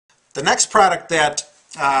The next product that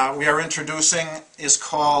we are introducing is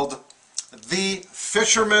called the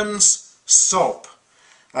Fisherman's Soap.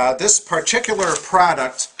 This particular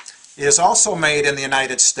product is also made in the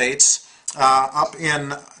United States, up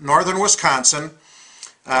in northern Wisconsin.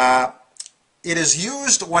 It is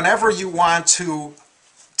used whenever you want to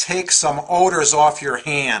take some odors off your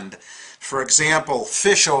hand. For example,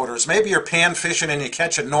 fish odors. Maybe you're pan fishing and you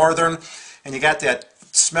catch a northern and you got that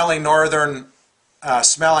smelly northern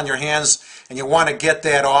smell on your hands and you want to get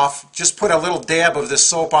that off. Just put a little dab of this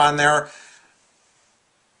soap on there.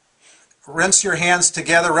 Rinse your hands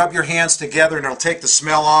together, rub your hands together, and it'll take the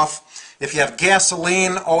smell off. If you have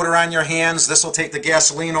gasoline odor on your hands, this will take the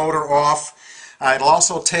gasoline odor off. It'll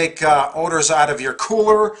also take odors out of your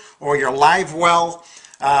cooler or your live well.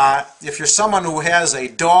 If you're someone who has a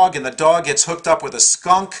dog and the dog gets hooked up with a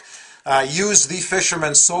skunk, use the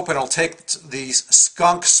Fisherman's Soap and it'll take the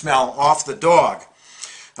skunk smell off the dog.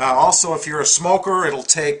 Also, if you're a smoker, it'll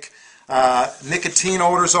take nicotine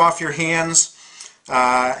odors off your hands.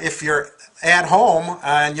 If you're at home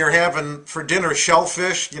and you're having for dinner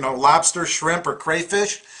shellfish, lobster, shrimp, or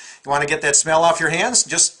crayfish, you want to get that smell off your hands,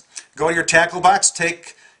 just go to your tackle box,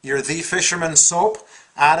 take your The Fisherman's Soap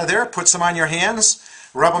out of there, put some on your hands,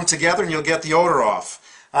 rub them together, and you'll get the odor off.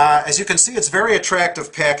 As you can see, it's very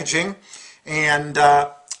attractive packaging, and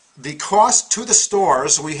the cost to the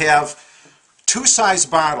stores, we have two size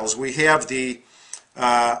bottles. We have the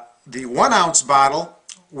 1 ounce bottle,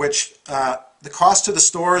 which the cost to the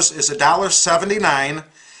stores is $1.79,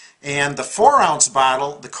 and the 4 ounce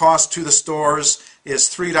bottle, the cost to the stores is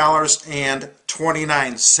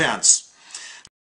 $3.29.